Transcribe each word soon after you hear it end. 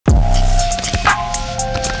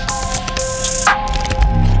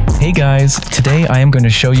Hey guys, today I am going to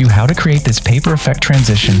show you how to create this paper effect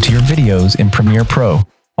transition to your videos in Premiere Pro.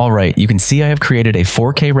 Alright, you can see I have created a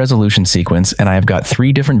 4K resolution sequence and I have got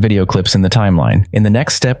 3 different video clips in the timeline. In the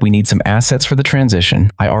next step, we need some assets for the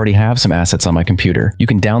transition. I already have some assets on my computer. You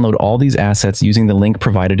can download all these assets using the link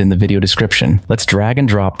provided in the video description. Let's drag and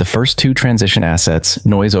drop the first 2 transition assets,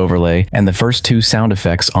 noise overlay, and the first 2 sound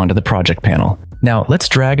effects onto the project panel. Now, let's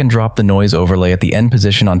drag and drop the noise overlay at the end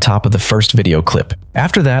position on top of the first video clip.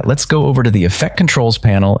 After that, let's go over to the Effect Controls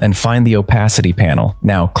panel and find the Opacity panel.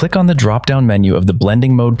 Now, click on the drop-down menu of the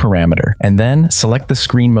Blending Mode parameter, and then select the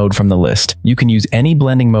Screen mode from the list. You can use any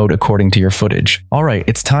blending mode according to your footage. Alright,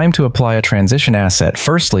 it's time to apply a transition asset.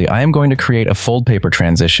 Firstly, I am going to create a fold paper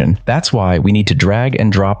transition. That's why we need to drag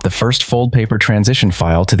and drop the first fold paper transition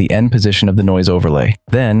file to the end position of the noise overlay.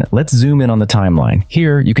 Then, let's zoom in on the timeline.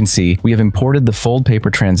 Here, you can see we have imported the fold paper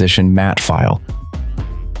transition matte file.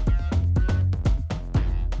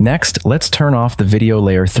 Next, let's turn off the video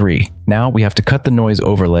layer 3. Now we have to cut the noise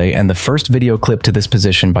overlay and the first video clip to this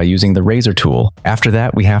position by using the razor tool. After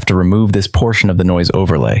that, we have to remove this portion of the noise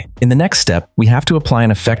overlay. In the next step, we have to apply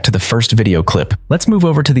an effect to the first video clip. Let's move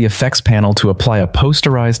over to the effects panel to apply a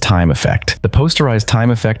posterized time effect. The posterized time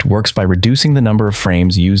effect works by reducing the number of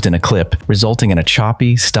frames used in a clip, resulting in a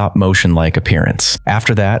choppy, stop-motion-like appearance.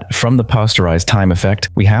 After that, from the posterized time effect,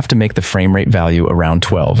 we have to make the frame rate value around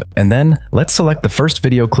 12. And then, let's select the first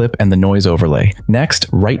video clip and the noise overlay. Next,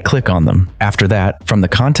 right-click on them. After that, from the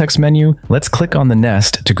context menu, let's click on the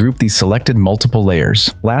nest to group these selected multiple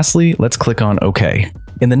layers. Lastly, let's click on OK.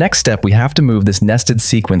 In the next step, we have to move this nested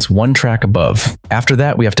sequence 1 track above. After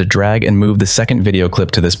that, we have to drag and move the second video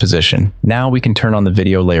clip to this position. Now we can turn on the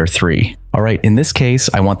video layer 3. Alright, in this case,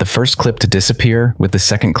 I want the first clip to disappear with the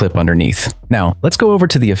second clip underneath. Now, let's go over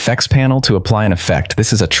to the effects panel to apply an effect.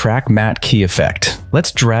 This is a track matte key effect.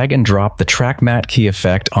 Let's drag and drop the track matte key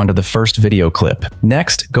effect onto the first video clip.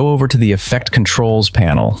 Next, go over to the effect controls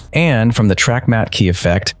panel. And from the track matte key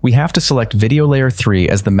effect, we have to select video layer 3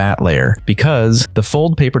 as the matte layer because the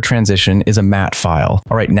fold paper transition is a matte file.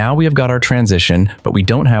 Alright, now we have got our transition, but we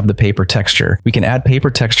don't have the paper texture. We can add paper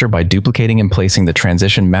texture by duplicating and placing the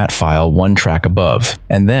transition matte file 1 track above.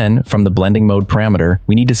 And then, from the blending mode parameter,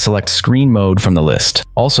 we need to select screen mode from the list.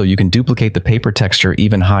 Also, you can duplicate the paper texture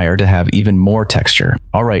even higher to have even more texture.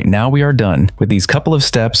 Alright, now we are done. With these couple of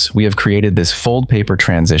steps, we have created this fold paper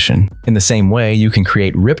transition. In the same way, you can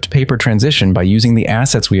create ripped paper transition by using the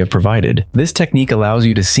assets we have provided. This technique allows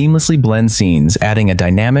you to seamlessly blend scenes, adding a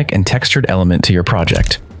dynamic and textured element to your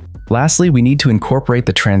project. Lastly, we need to incorporate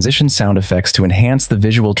the transition sound effects to enhance the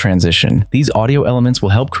visual transition. These audio elements will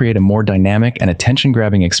help create a more dynamic and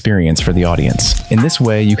attention-grabbing experience for the audience. In this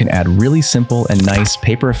way, you can add really simple and nice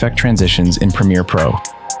paper effect transitions in Premiere Pro.